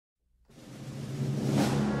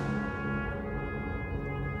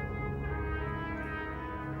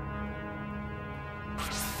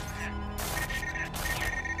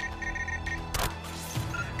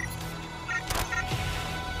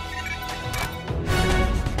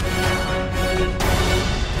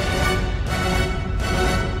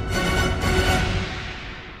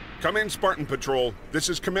Come in, Spartan Patrol. This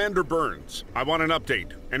is Commander Burns. I want an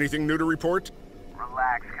update. Anything new to report?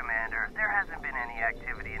 Relax, Commander. There hasn't been any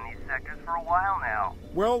activity in these sectors for a while now.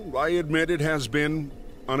 Well, I admit it has been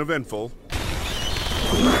uneventful.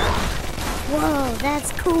 Whoa,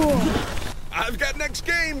 that's cool. I've got next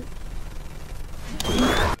game!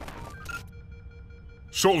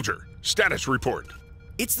 Soldier, status report.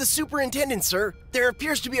 It's the Superintendent, sir. There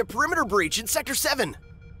appears to be a perimeter breach in Sector 7.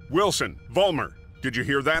 Wilson, Vollmer, did you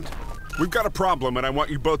hear that? We've got a problem and I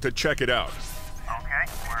want you both to check it out. Okay,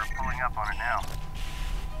 we're pulling up on it now.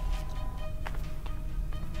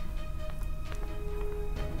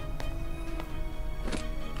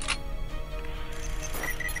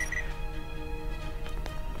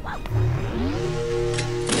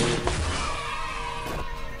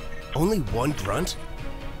 Only one grunt?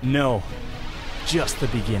 No, just the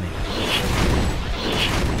beginning.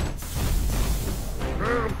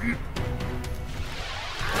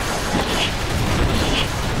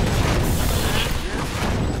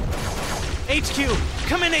 HQ!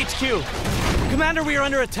 Come in, HQ! Commander, we are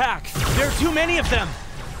under attack. There are too many of them.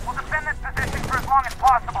 We'll defend this position for as long as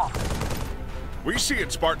possible. We see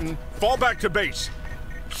it, Spartan. Fall back to base.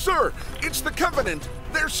 Sir, it's the Covenant.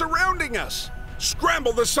 They're surrounding us.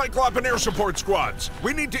 Scramble the Cyclop and air support squads.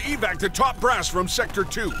 We need to evac the top brass from Sector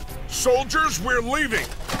 2. Soldiers, we're leaving.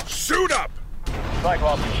 Suit up!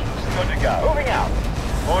 Cyclops, good to go. Moving out.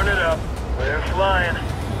 Hornet up. We're flying.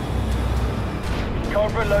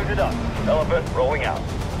 Cobra loaded up. Elephant rolling out.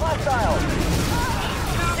 Hostile!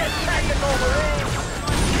 Get tactical, Marines!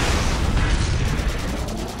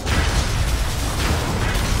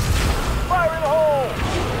 Fire in the hole!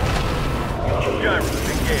 Gyros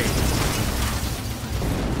engaged.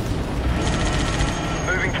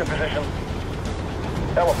 Moving to position.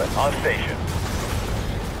 Elephant on station.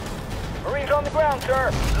 Marines on the ground,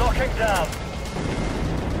 sir. Locking down.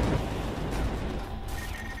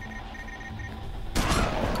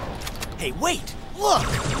 Hey, wait! Look!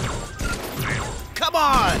 Come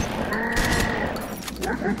on!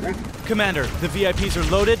 Commander, the VIPs are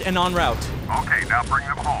loaded and en route. Okay, now bring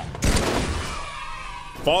them home.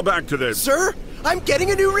 Fall back to this. Sir, I'm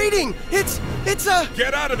getting a new reading! It's a...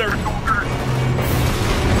 Get out of there, soldiers!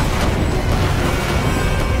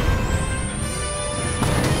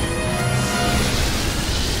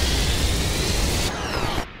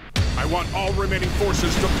 I want all remaining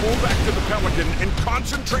forces to pull back to the Pelican and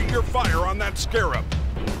concentrate your fire on that Scarab.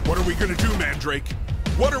 What are we gonna do, Mandrake?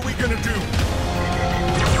 What are we gonna do?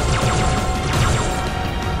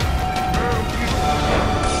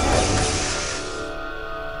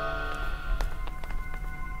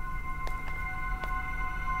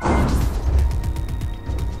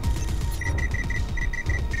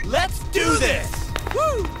 Let's do this!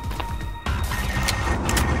 Woo!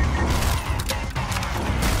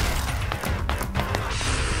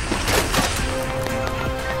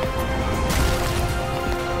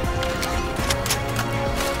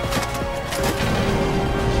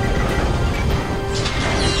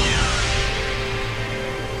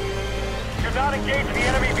 Do not engage the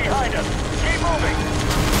enemy behind us. Keep moving.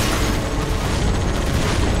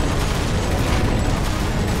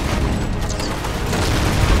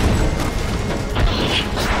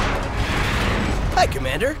 Hi,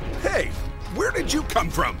 Commander. Hey, where did you come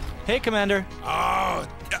from? Hey, Commander. Oh,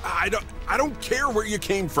 I don't care where you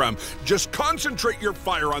came from. Just concentrate your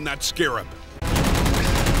fire on that Scarab.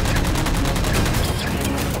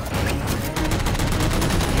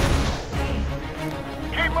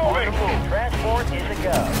 Keep moving. Transport is a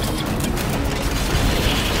go.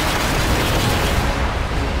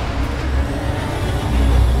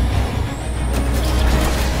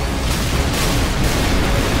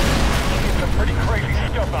 Some pretty crazy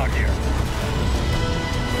stuff out here.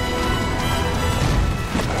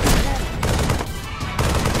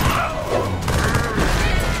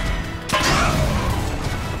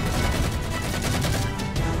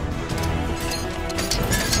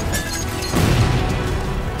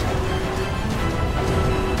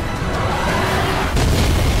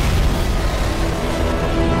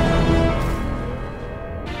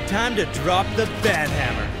 Time to drop the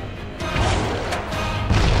banhammer.